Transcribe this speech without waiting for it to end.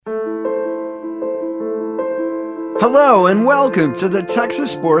Hello and welcome to the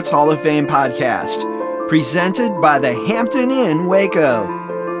Texas Sports Hall of Fame podcast, presented by the Hampton Inn, Waco.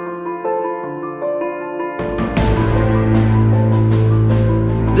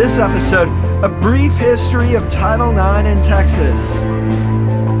 This episode, a brief history of Title IX in Texas.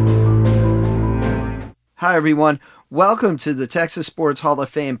 Hi everyone, welcome to the Texas Sports Hall of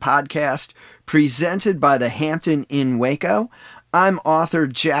Fame podcast, presented by the Hampton Inn, Waco. I'm author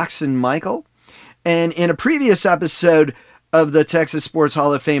Jackson Michael. And in a previous episode of the Texas Sports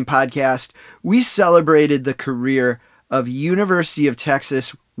Hall of Fame podcast, we celebrated the career of University of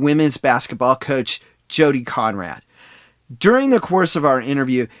Texas women's basketball coach Jody Conrad. During the course of our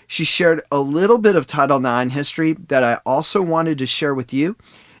interview, she shared a little bit of Title IX history that I also wanted to share with you.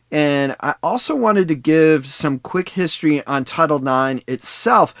 And I also wanted to give some quick history on Title IX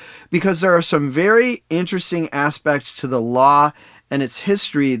itself, because there are some very interesting aspects to the law and its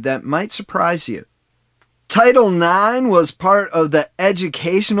history that might surprise you. Title IX was part of the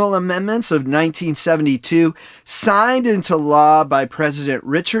Educational Amendments of 1972, signed into law by President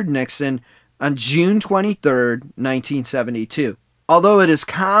Richard Nixon on June 23, 1972. Although it is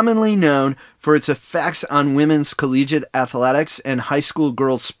commonly known for its effects on women's collegiate athletics and high school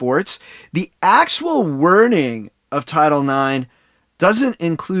girls' sports, the actual wording of Title IX doesn't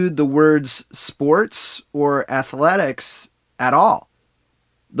include the words sports or athletics at all.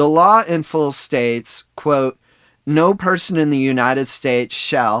 The law in full states, quote, "No person in the United States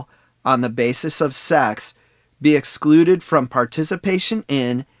shall, on the basis of sex, be excluded from participation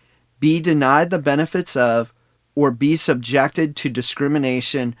in, be denied the benefits of, or be subjected to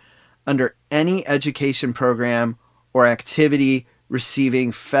discrimination under any education program or activity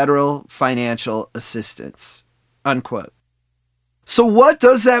receiving federal financial assistance," unquote. So what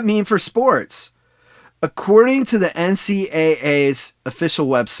does that mean for sports? According to the NCAA's official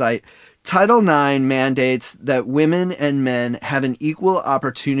website, Title IX mandates that women and men have an equal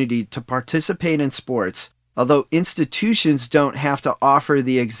opportunity to participate in sports, although institutions don't have to offer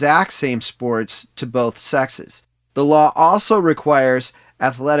the exact same sports to both sexes. The law also requires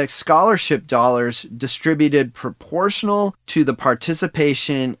athletic scholarship dollars distributed proportional to the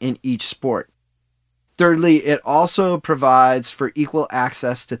participation in each sport. Thirdly, it also provides for equal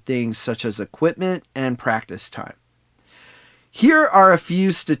access to things such as equipment and practice time. Here are a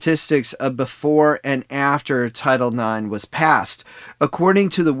few statistics of before and after Title IX was passed. According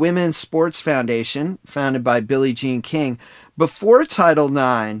to the Women's Sports Foundation, founded by Billie Jean King, before Title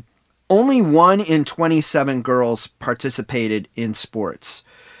IX, only 1 in 27 girls participated in sports.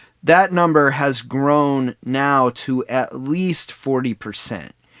 That number has grown now to at least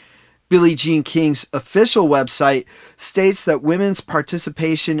 40%. Billie Jean King's official website states that women's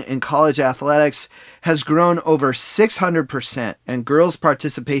participation in college athletics has grown over 600%, and girls'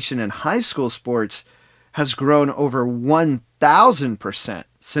 participation in high school sports has grown over 1,000%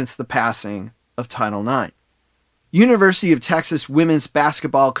 since the passing of Title IX. University of Texas women's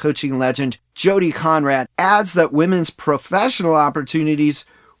basketball coaching legend Jody Conrad adds that women's professional opportunities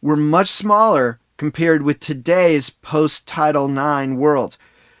were much smaller compared with today's post-Title IX world.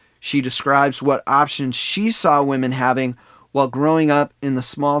 She describes what options she saw women having while growing up in the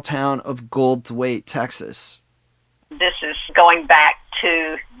small town of Goldthwaite, Texas. This is going back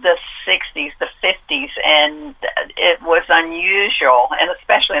to the 60s, the 50s, and it was unusual, and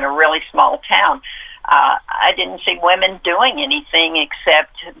especially in a really small town. I didn't see women doing anything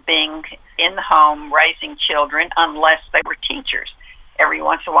except being in the home, raising children, unless they were teachers. Every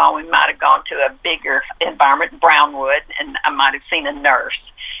once in a while, we might have gone to a bigger environment, Brownwood, and I might have seen a nurse.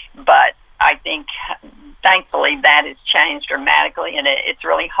 But I think, thankfully, that has changed dramatically, and it's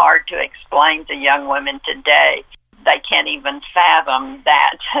really hard to explain to young women today. They can't even fathom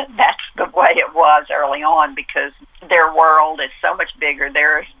that that's the way it was early on, because their world is so much bigger.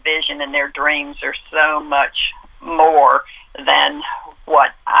 Their vision and their dreams are so much more than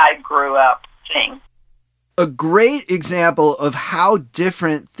what I grew up seeing. A great example of how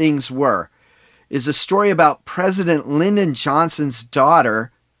different things were is a story about President Lyndon Johnson's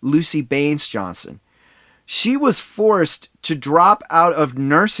daughter, Lucy Baines Johnson. She was forced to drop out of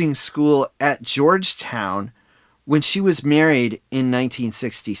nursing school at Georgetown when she was married in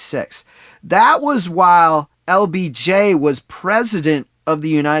 1966. That was while LBJ was president of the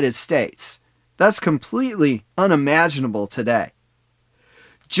United States. That's completely unimaginable today.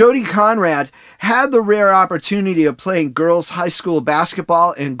 Jody Conrad had the rare opportunity of playing girls' high school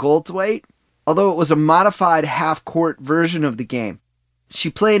basketball in Goldthwaite, although it was a modified half-court version of the game. She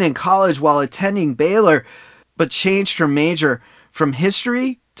played in college while attending Baylor, but changed her major from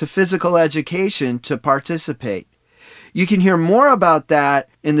history to physical education to participate. You can hear more about that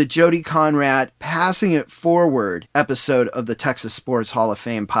in the Jody Conrad Passing It Forward episode of the Texas Sports Hall of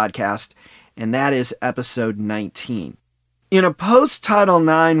Fame podcast, and that is episode 19. In a post-Title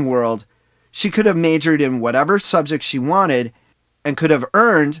IX world, she could have majored in whatever subject she wanted and could have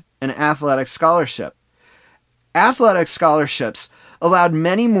earned an athletic scholarship. Athletic scholarships allowed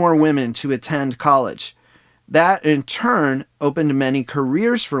many more women to attend college. That, in turn, opened many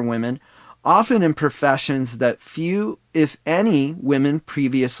careers for women, often in professions that few, if any, women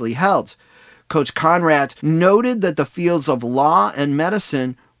previously held. Coach Conrad noted that the fields of law and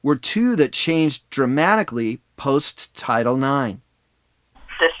medicine were two that changed dramatically post-Title IX.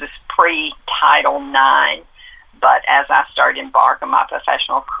 This is pre-Title IX, but as I started to embark on my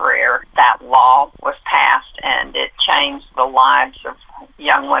professional career, that law was passed, and it changed the lives of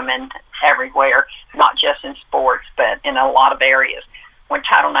young women everywhere, not just in sports, but in a lot of areas. When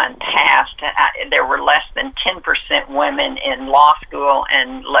Title IX passed, there were less than 10% women in law school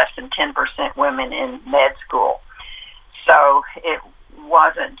and less than 10% women in med school. So it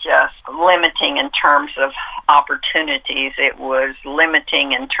wasn't just limiting in terms of opportunities, it was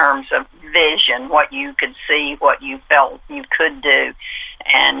limiting in terms of vision, what you could see, what you felt you could do,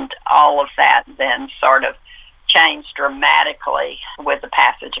 and all of that then sort of changed dramatically with the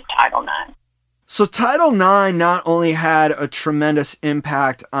passage of Title IX. So Title IX not only had a tremendous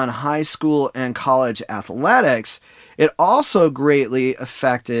impact on high school and college athletics, it also greatly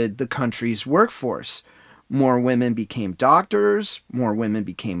affected the country's workforce. More women became doctors, more women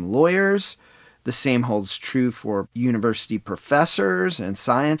became lawyers. The same holds true for university professors and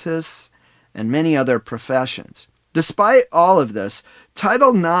scientists and many other professions. Despite all of this,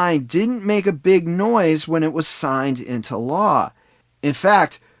 Title IX didn't make a big noise when it was signed into law. In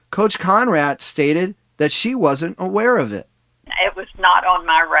fact, Coach Conrad stated that she wasn't aware of it. It was not on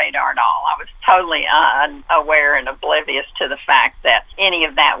my radar at all. I was totally unaware and oblivious to the fact that any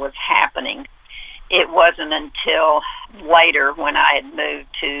of that was happening. It wasn't until later when I had moved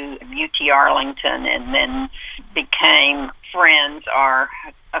to UT Arlington and then became friends or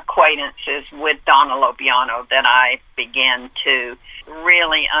acquaintances with Donna Lobiano that I began to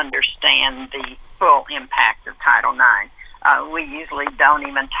really understand the full impact of Title IX. We usually don't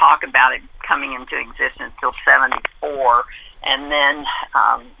even talk about it coming into existence until 74. And then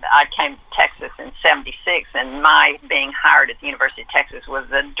I came to Texas in 76, and my being hired at the University of Texas was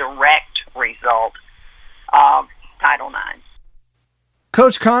a direct result of Title IX.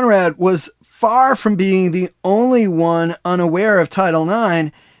 Coach Conrad was far from being the only one unaware of Title IX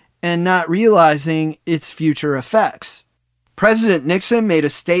and not realizing its future effects. President Nixon made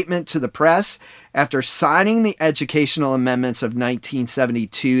a statement to the press after signing the educational amendments of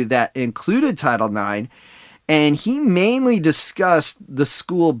 1972 that included Title IX, and he mainly discussed the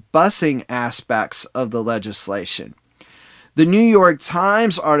school busing aspects of the legislation. The New York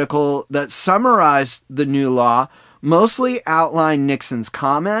Times article that summarized the new law mostly outlined Nixon's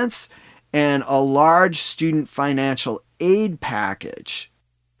comments and a large student financial aid package.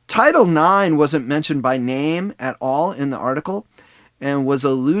 Title IX wasn't mentioned by name at all in the article and was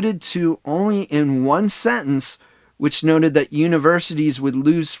alluded to only in one sentence, which noted that universities would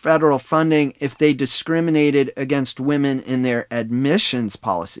lose federal funding if they discriminated against women in their admissions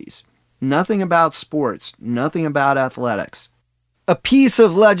policies. Nothing about sports, nothing about athletics. A piece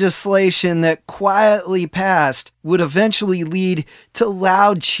of legislation that quietly passed would eventually lead to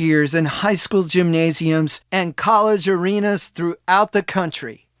loud cheers in high school gymnasiums and college arenas throughout the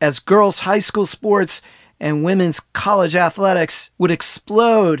country, as girls' high school sports and women's college athletics would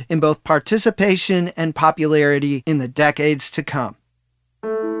explode in both participation and popularity in the decades to come.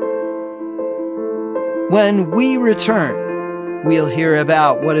 When we return, we'll hear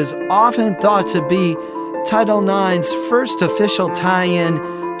about what is often thought to be Title IX's first official tie-in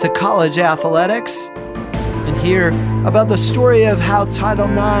to college athletics, and hear about the story of how Title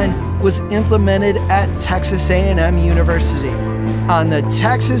IX was implemented at Texas A&M University on the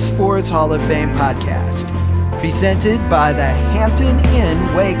Texas Sports Hall of Fame podcast, presented by the Hampton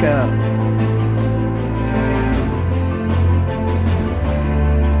Inn, Waco.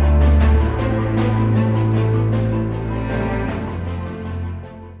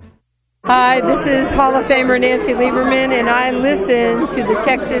 Hi, this is Hall of Famer Nancy Lieberman, and I listen to the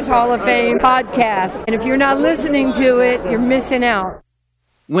Texas Hall of Fame podcast. And if you're not listening to it, you're missing out.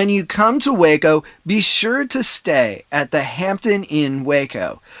 When you come to Waco, be sure to stay at the Hampton Inn,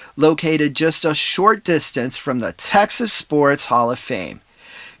 Waco, located just a short distance from the Texas Sports Hall of Fame.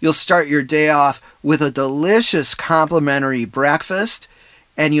 You'll start your day off with a delicious complimentary breakfast,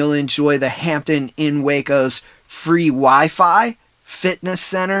 and you'll enjoy the Hampton Inn Waco's free Wi-Fi, fitness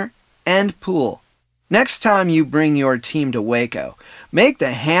center, and pool. Next time you bring your team to Waco, make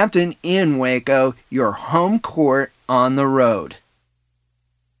the Hampton Inn Waco your home court on the road.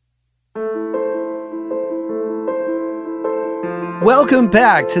 Welcome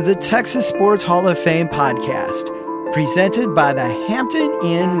back to the Texas Sports Hall of Fame podcast, presented by the Hampton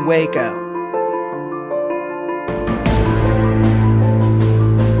Inn Waco.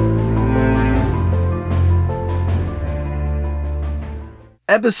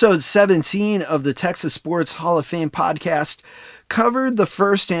 Episode 17 of the Texas Sports Hall of Fame podcast covered the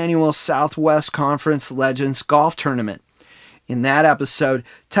first annual Southwest Conference Legends Golf Tournament. In that episode,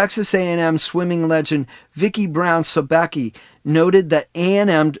 Texas A&M swimming legend Vicki Brown-Sobecki noted that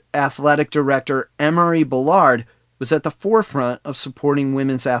A&M athletic director Emory Bellard was at the forefront of supporting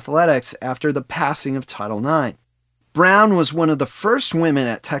women's athletics after the passing of Title IX. Brown was one of the first women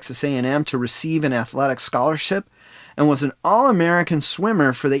at Texas A&M to receive an athletic scholarship and was an All-American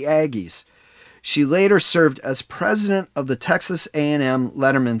swimmer for the Aggies. She later served as president of the Texas A&M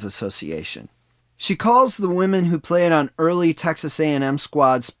Lettermen's Association. She calls the women who played on early Texas A&M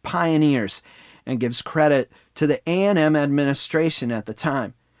squads pioneers and gives credit to the A&M administration at the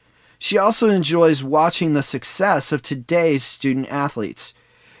time. She also enjoys watching the success of today's student athletes.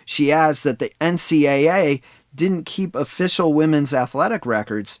 She adds that the NCAA didn't keep official women's athletic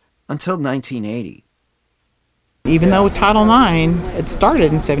records until 1980. Even though Title IX, it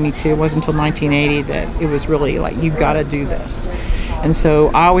started in 72, it wasn't until 1980 that it was really like, you've got to do this. And so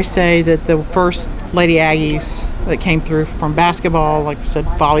I always say that the first Lady Aggies that came through from basketball, like I said,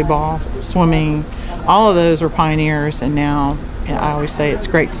 volleyball, swimming, all of those were pioneers. And now I always say it's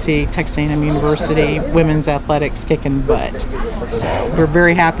great to see Texas A&M University women's athletics kicking butt. So we're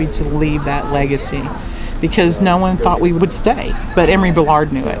very happy to leave that legacy because no one thought we would stay, but Emory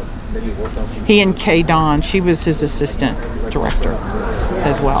Bellard knew it. He and Kay Don, she was his assistant director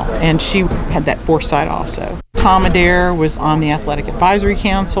as well, and she had that foresight also. Tom Adair was on the Athletic Advisory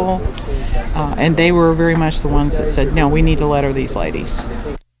Council, and they were very much the ones that said, no, we need to letter these ladies.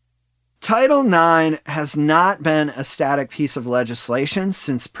 Title IX has not been a static piece of legislation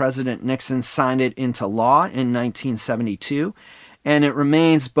since President Nixon signed it into law in 1972, and it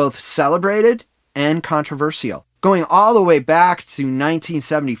remains both celebrated and controversial. Going all the way back to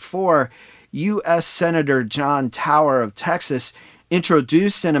 1974, U.S. Senator John Tower of Texas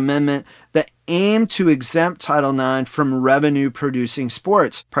introduced an amendment that aimed to exempt Title IX from revenue-producing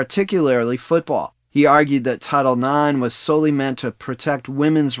sports, particularly football. He argued that Title IX was solely meant to protect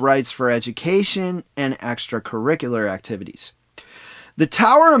women's rights for education and extracurricular activities. The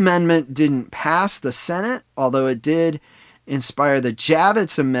Tower Amendment didn't pass the Senate, although it did inspire the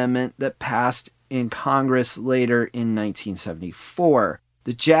Javits Amendment that passed in Congress later in 1974.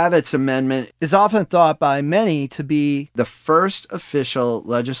 The Javits Amendment is often thought by many to be the first official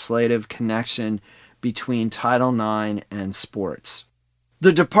legislative connection between Title IX and sports.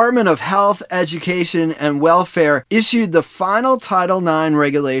 The Department of Health, Education, and Welfare issued the final Title IX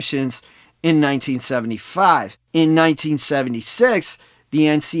regulations in 1975. In 1976, the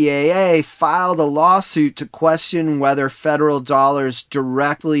NCAA filed a lawsuit to question whether federal dollars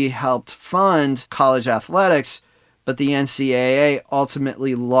directly helped fund college athletics, but the NCAA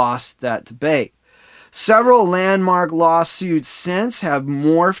ultimately lost that debate. Several landmark lawsuits since have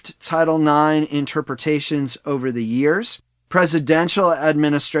morphed Title IX interpretations over the years. Presidential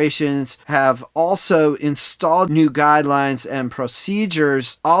administrations have also installed new guidelines and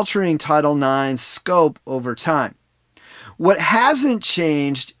procedures altering Title IX's scope over time. What hasn't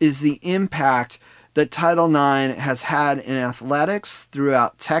changed is the impact that Title IX has had in athletics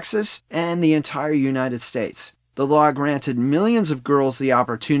throughout Texas and the entire United States. The law granted millions of girls the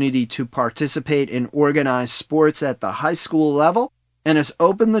opportunity to participate in organized sports at the high school level and has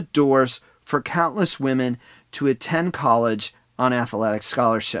opened the doors for countless women to attend college on athletic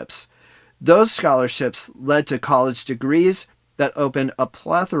scholarships. Those scholarships led to college degrees that opened a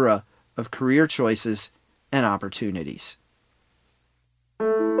plethora of career choices and opportunities.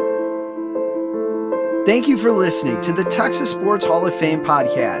 Thank you for listening to the Texas Sports Hall of Fame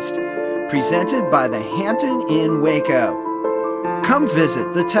podcast, presented by the Hampton Inn Waco. Come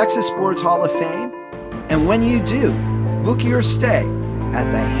visit the Texas Sports Hall of Fame, and when you do, book your stay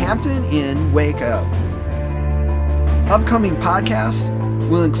at the Hampton Inn Waco. Upcoming podcasts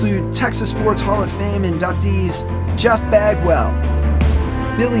will include Texas Sports Hall of Fame inductees Jeff Bagwell,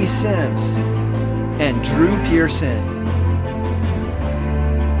 Billy Sims, and Drew Pearson.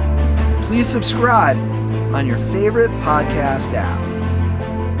 Please subscribe on your favorite podcast app.